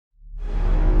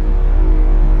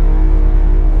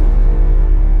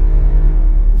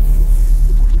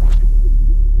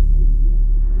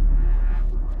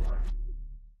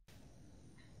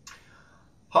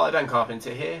Ben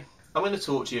Carpenter here. I'm going to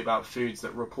talk to you about foods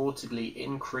that reportedly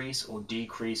increase or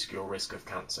decrease your risk of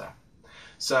cancer.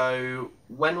 So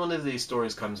when one of these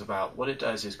stories comes about, what it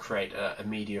does is create a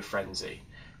media frenzy.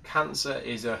 Cancer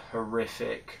is a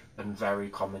horrific and very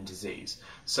common disease.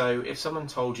 So if someone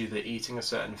told you that eating a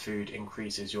certain food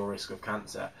increases your risk of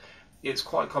cancer, it's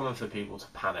quite common for people to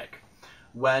panic.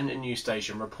 When a news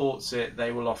station reports it,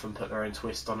 they will often put their own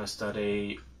twist on a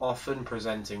study, often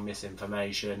presenting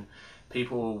misinformation.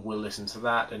 People will listen to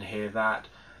that and hear that.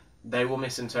 They will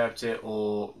misinterpret it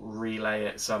or relay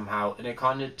it somehow, and it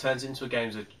kind of turns into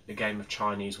a game of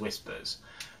Chinese whispers.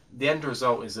 The end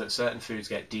result is that certain foods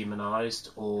get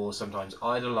demonized or sometimes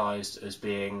idolized as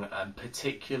being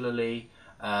particularly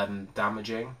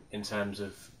damaging in terms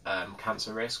of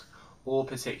cancer risk, or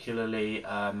particularly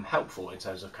helpful in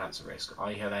terms of cancer risk,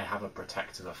 i.e. they have a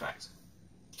protective effect.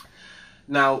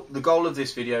 Now, the goal of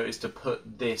this video is to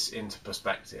put this into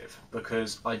perspective,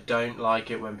 because I don't like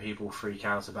it when people freak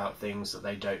out about things that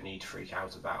they don't need to freak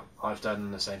out about. I've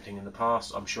done the same thing in the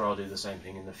past, I'm sure I'll do the same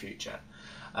thing in the future.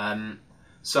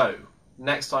 So,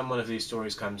 next time one of these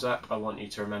stories comes up, I want you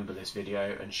to remember this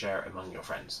video and share it among your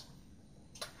friends.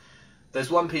 There's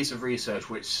one piece of research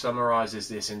which summarises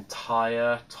this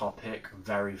entire topic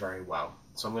very, very well.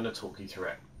 So I'm going to talk you through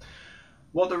it.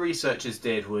 What the researchers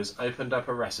did was opened up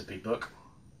a recipe book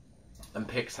and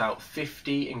picked out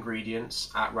 50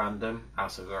 ingredients at random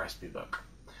out of the recipe book.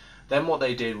 Then what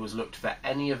they did was looked for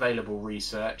any available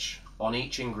research on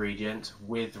each ingredient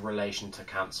with relation to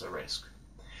cancer risk.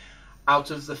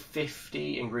 Out of the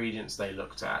 50 ingredients they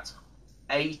looked at,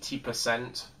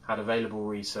 80% had available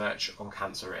research on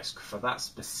cancer risk for that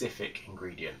specific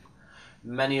ingredient,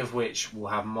 many of which will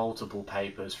have multiple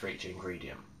papers for each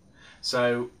ingredient.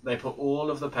 So they put all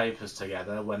of the papers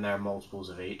together when there are multiples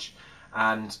of each,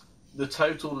 and the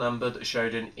total number that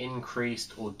showed an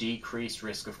increased or decreased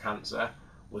risk of cancer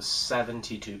was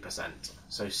 72%.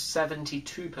 So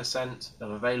 72%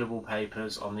 of available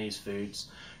papers on these foods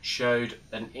showed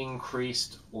an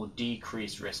increased or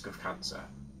decreased risk of cancer.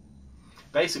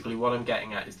 Basically what I'm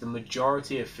getting at is the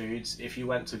majority of foods, if you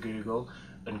went to Google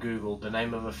and Googled the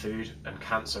name of a food and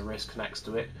cancer risk next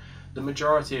to it, the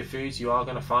majority of foods you are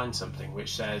going to find something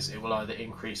which says it will either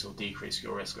increase or decrease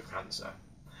your risk of cancer.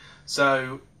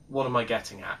 So what am I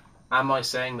getting at? Am I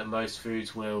saying that most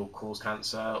foods will cause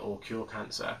cancer or cure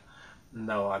cancer?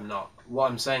 No, I'm not. What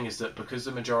I'm saying is that because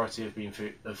the majority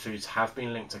of foods have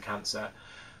been linked to cancer,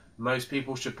 most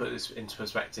people should put this into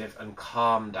perspective and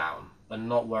calm down and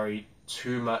not worry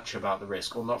too much about the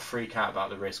risk, or not freak out about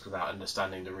the risk without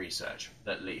understanding the research,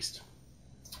 at least.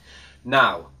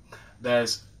 Now,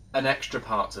 there's an extra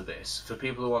part to this for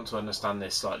people who want to understand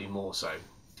this slightly more so.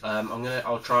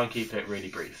 I'll try and keep it really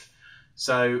brief.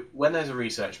 So when there's a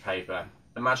research paper,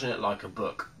 imagine it like a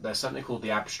book. There's something called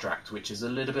the abstract, which is a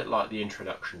little bit like the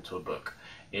introduction to a book.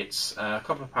 It's a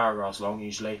couple of paragraphs long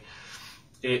usually.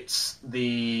 It's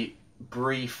the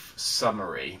brief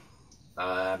summary.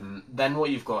 Then what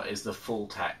you've got is the full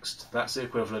text. That's the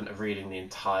equivalent of reading the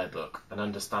entire book and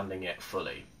understanding it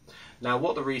fully. Now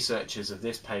what the researchers of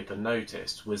this paper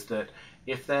noticed was that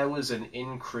if there was an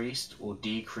increased or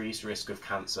decreased risk of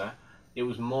cancer, it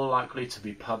was more likely to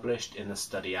be published in the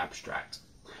study abstract.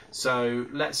 So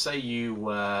let's say you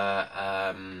were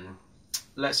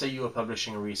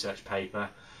publishing a research paper.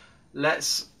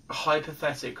 Let's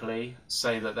hypothetically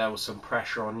say that there was some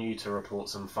pressure on you to report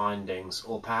some findings,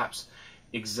 or perhaps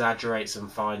exaggerate some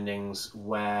findings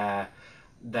where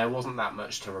there wasn't that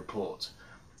much to report.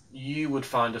 You would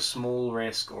find a small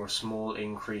risk or a small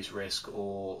increased risk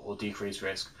or decreased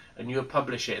risk, and you would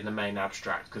publish it in the main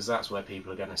abstract because that's where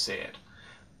people are going to see it.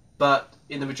 But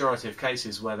in the majority of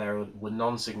cases where there were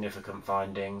non-significant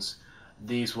findings,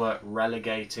 these were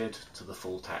relegated to the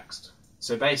full text.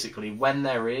 So basically, when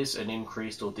there is an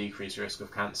increased or decreased risk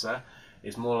of cancer,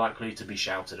 it's more likely to be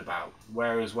shouted about.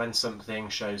 Whereas when something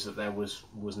shows that there was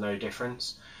no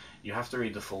difference, you have to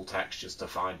read the full text just to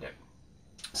find it.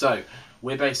 So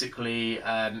we're basically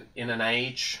in an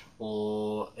age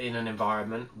or in an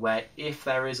environment where if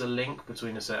there is a link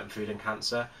between a certain food and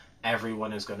cancer,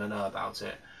 everyone is going to know about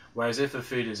it. Whereas if a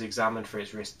food is examined for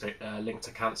its risk linked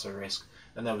to cancer risk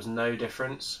and there was no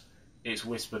difference, it's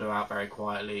whispered about very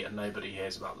quietly and nobody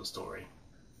hears about the story.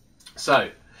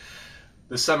 So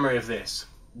the summary of this: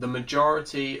 the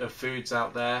majority of foods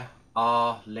out there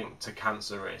are linked to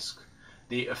cancer risk,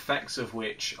 the effects of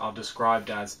which are described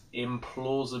as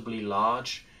implausibly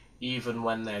large, even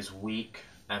when there's weak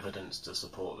evidence to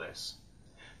support this.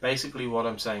 Basically what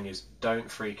I'm saying is don't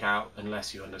freak out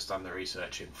unless you understand the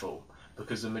research in full,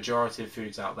 because the majority of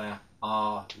foods out there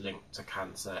are linked to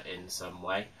cancer in some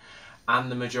way.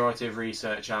 And the majority of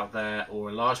research out there, or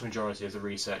a large majority of the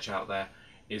research out there,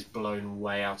 is blown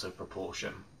way out of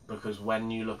proportion. Because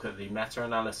when you look at the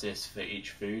meta-analysis for each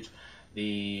food,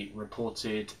 the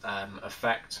reported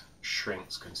effect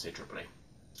shrinks considerably.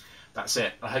 That's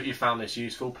it. I hope you found this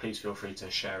useful. Please feel free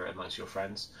to share it amongst your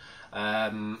friends.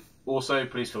 Also,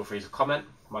 please feel free to comment.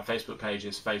 My Facebook page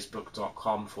is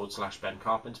facebook.com/Ben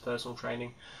Carpenter Personal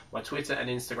Training. My Twitter and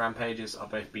Instagram pages are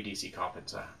both BDC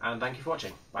Carpenter. And thank you for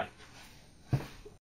watching. Bye.